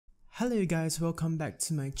Hello you guys, welcome back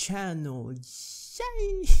to my channel.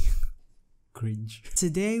 Yay! Cringe.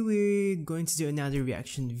 Today we're going to do another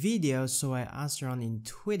reaction video. So I asked around in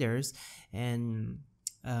Twitters and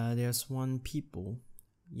there's one people,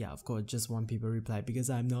 yeah, of course just one people replied because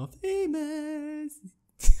I'm not famous.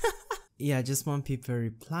 Yeah, just one people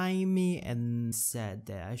replying me and said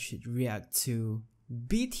that I should react to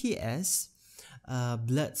BTS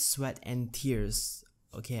Blood, Sweat and Tears.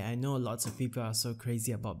 Okay, I know lots of people are so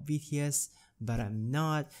crazy about BTS, but I'm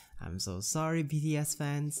not. I'm so sorry, BTS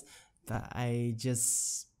fans, but I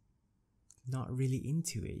just not really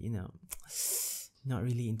into it, you know. Not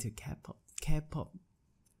really into K-pop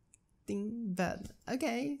thing, but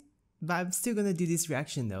okay. But I'm still gonna do this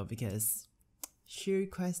reaction though because she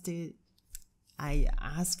requested, I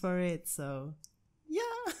asked for it, so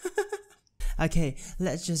yeah. Okay,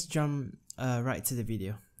 let's just jump right to the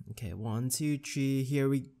video. Okay, 1, 2, 3, here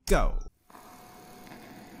we go.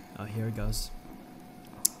 Oh, here it goes.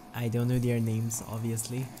 I don't know their names,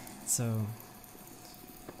 obviously, so.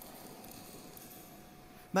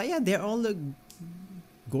 But yeah, they all look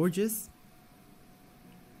gorgeous.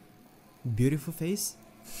 Beautiful face.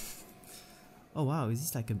 Oh wow, is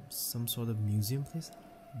this like some sort of museum place?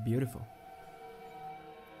 Beautiful.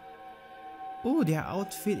 Oh, their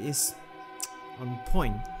outfit is on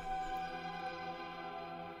point.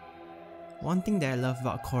 One thing that I love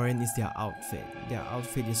about Korean is their outfit. Their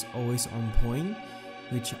outfit is always on point,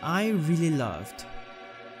 which I really loved.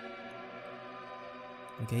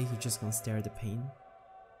 Okay, he's just gonna stare at the paint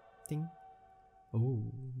thing.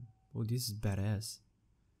 Oh, this is badass.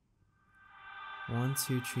 1,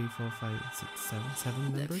 2, 3, 4, 5, 6,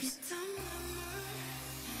 7 members.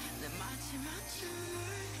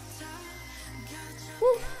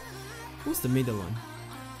 Woo! Who's the middle one?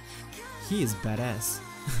 He is badass.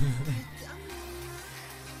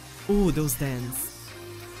 Oh, those dance.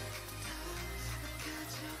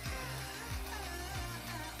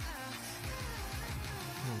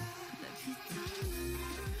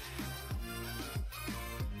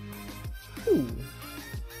 Oh.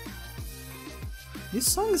 This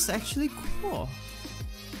song is actually cool.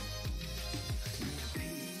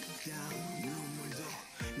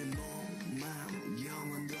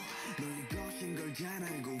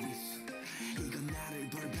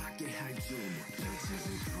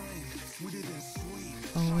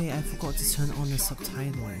 Oh wait, I forgot to turn on the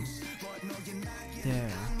subtitle.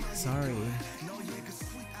 There, sorry.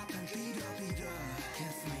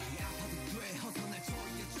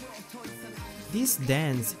 This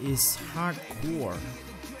dance is hardcore.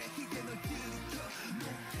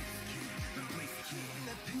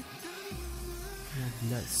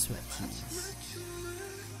 Blood, sweat, tears.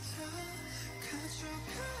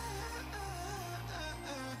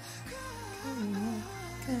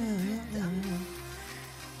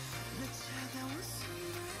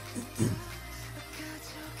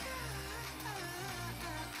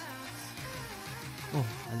 Oh,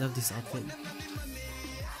 I love this outfit.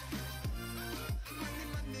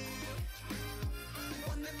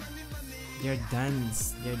 Their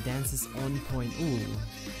dance is on point. Ooh,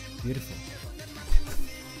 beautiful.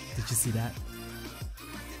 Did you see that?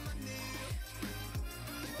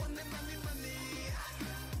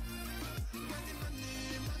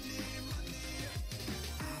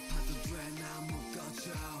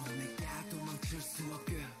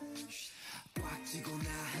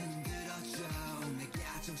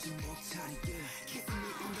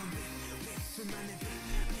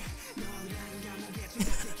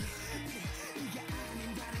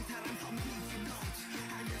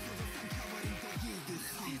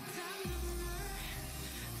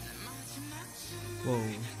 Whoa.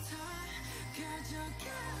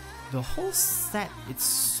 The whole set is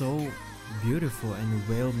so beautiful and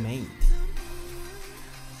well made.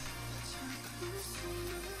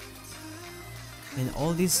 And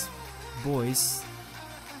all these boys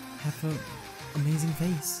have an amazing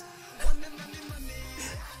face.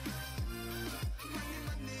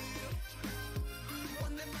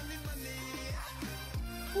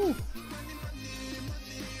 Ooh.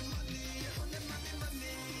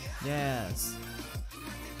 Yes.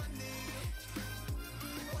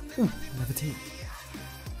 Ooh, levitate.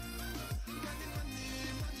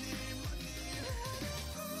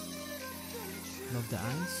 Love the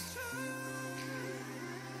eyes.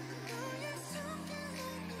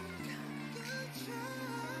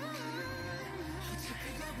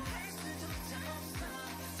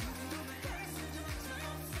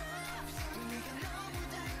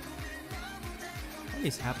 What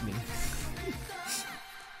is happening?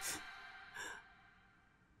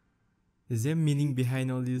 Is there meaning behind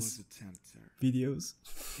all these videos?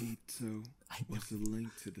 was a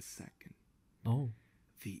link to the second. Oh.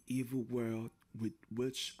 The evil world with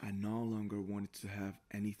which I no longer wanted to have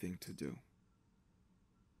anything to do.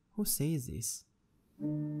 Who says this?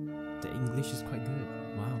 The English is quite good.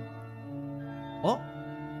 Wow. Oh!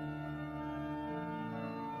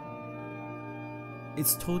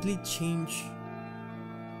 It's totally changed.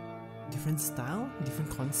 Different style?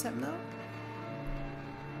 Different concept now?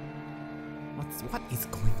 What is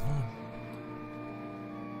going on?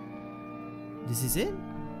 This is it?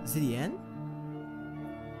 Is it the end?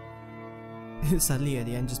 Suddenly at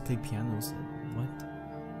the end just play pianos. What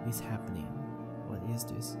is happening? What is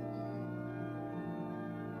this?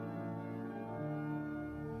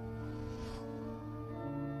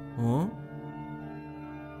 Huh?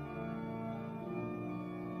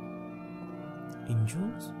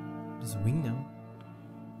 Angels? There's wing now.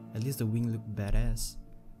 At least the wing look badass.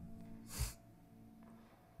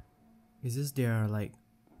 Is this their like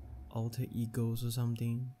alter egos or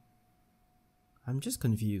something? I'm just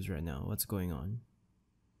confused right now. What's going on?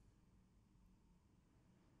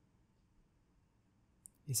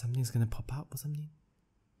 Is something's gonna pop up or something?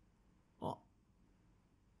 Oh.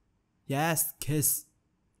 Yes, kiss.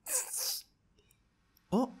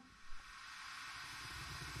 Oh.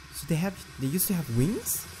 So they used to have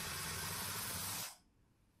wings?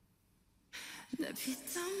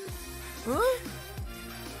 Huh?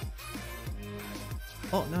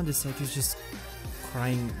 Oh, now the statue's just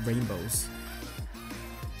crying rainbows.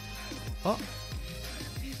 Oh.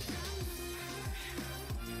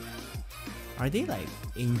 Are they like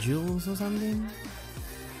angels or something?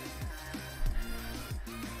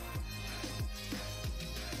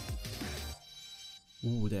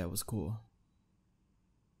 Ooh, that was cool.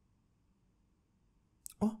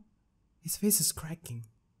 Oh, his face is cracking.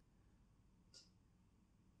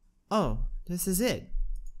 Oh, this is it.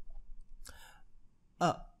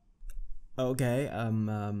 Okay,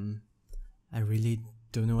 I really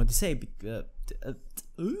don't know what to say.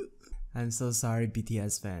 I'm so sorry,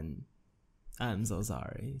 BTS fan. I'm so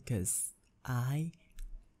sorry, because I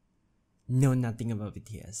know nothing about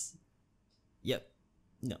BTS. Yep,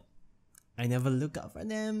 no. I never look out for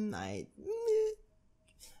them.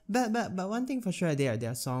 But one thing for sure,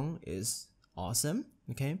 their song is awesome.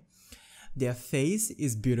 Okay, their face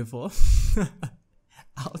is beautiful.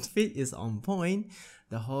 Outfit is on point.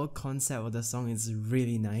 The whole concept of the song is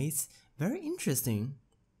really nice. Very interesting.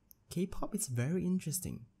 K-pop is very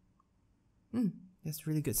interesting. That's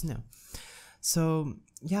really good to know. So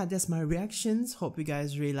yeah, that's my reactions. Hope you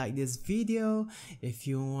guys really like this video. If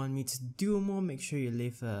you want me to do more, make sure you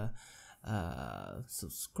leave a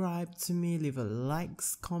subscribe to me, leave a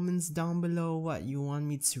likes, comments down below what you want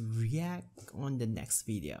me to react on the next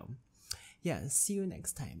video. Yeah, see you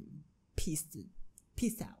next time. Peace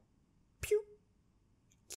out.